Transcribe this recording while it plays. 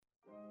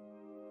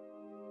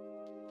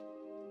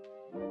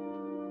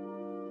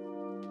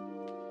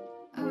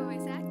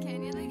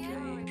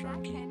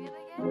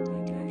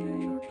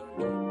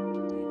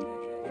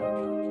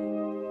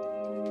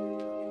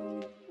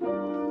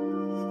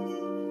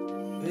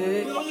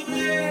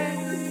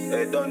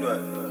Hey, don't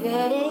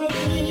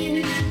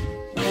worry.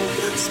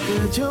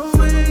 Spread your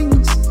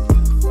wings.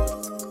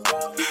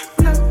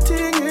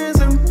 Nothing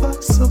is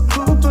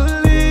impossible,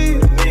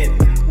 believe me.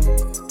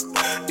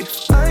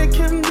 If I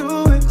can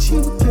do it,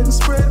 you can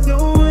spread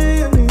your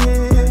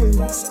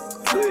wings.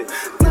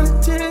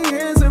 Nothing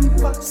is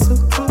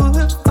impossible.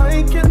 If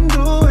I can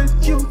do it,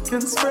 you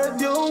can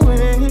spread your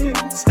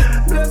wings.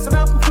 Blessing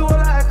up and flow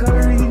like a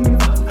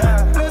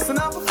river. Blessing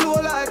up and flow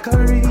like a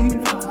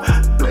river.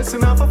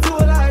 Blessing up and flow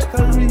like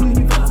a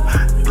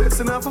river.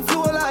 Blessing up and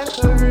flow like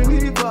a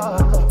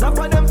river. Now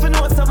for them for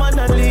know some man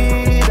a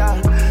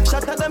leader.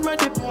 Shut at them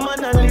ready,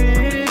 man a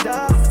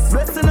leader.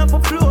 Blessing up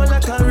and flow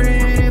like a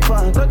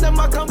river. Got them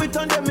back and we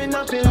turn them in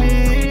a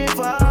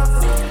believer.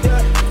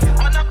 Yeah.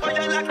 Man a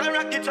fire like a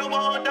rocket, I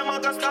want them a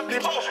go stop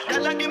it.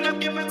 Y'all a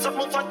give me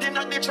something fat in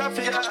the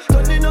traffic.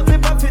 Turning up me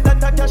profit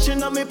that I cash in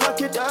me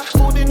pocket.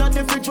 Food in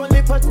the fridge when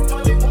they put.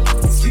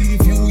 See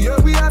you,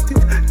 yeah we at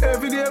it.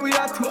 Every day we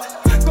at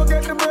it. Go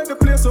get the bread, the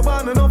place so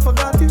bad and don't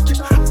forget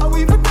it. I will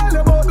even tell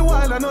about the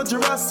wild and not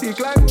Jurassic.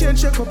 Like change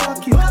shake a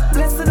pocket.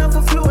 Blessing up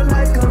a flow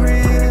like a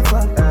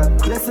river.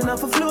 Blessing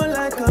up a flow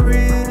like a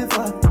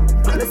river.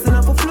 Blessing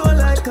up a flow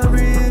like a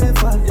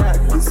river.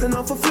 Blessing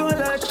up a flow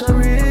like a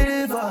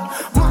river.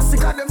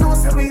 Masicka them know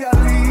say we a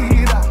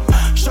leader.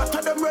 Shut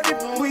at them ready,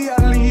 we a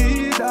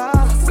leader.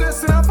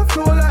 Blessing up a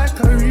flow like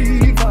a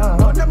river.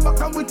 Got them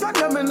back and we turn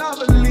them in a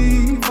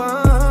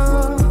believer.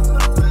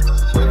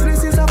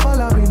 This is a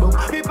following book.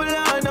 People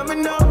line on me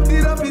now.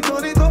 Did I be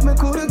turn it up, me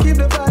couldn't keep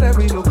the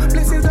battery low.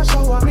 This is a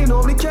shower, me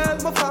know me care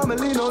my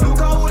family. No look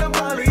how them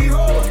party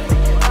roll.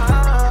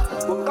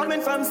 We're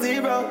coming from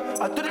zero,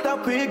 to the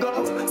top we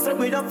go. So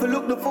we don't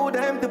look the food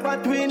empty,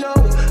 but we know.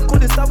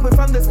 Couldn't stop me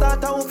from the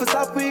start, I won't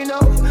stop we know.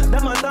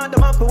 Them and down,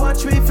 them up to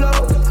watch we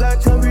flow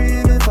like a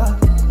river.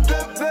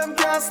 Them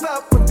can't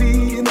stop the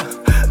beat.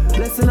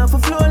 Blessing up a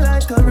flow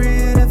like a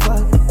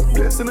river.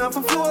 Blessing up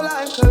a flow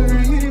like a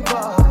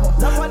river.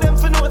 Now for them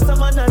for know some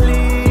man a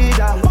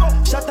leader.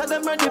 Shut at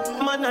them ready,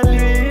 man a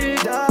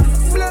leader.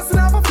 Blessing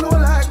up a flow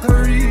like a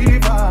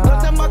river.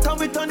 Got them back and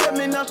we turn them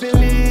in a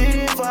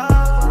believer.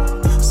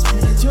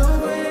 Spread your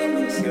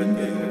wings.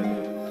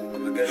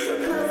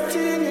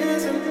 Nothing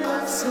is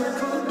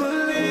impossible,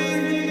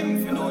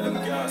 believe. You know them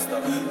can't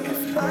stop.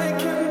 If I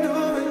can do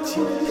it,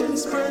 you can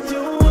spread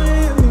your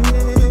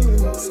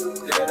wings.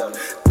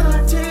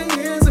 Nothing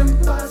is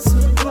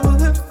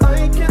impossible. If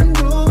I can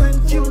do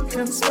it, you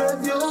can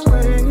spread your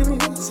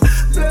wings.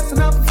 Blessing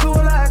up a flow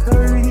like a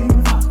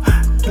river.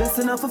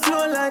 Blessing up a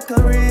flow like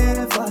a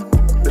river.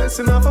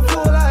 Blessing up a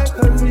flow like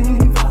a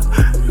river.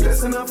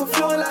 Blessing up a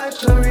flow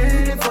like a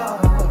river.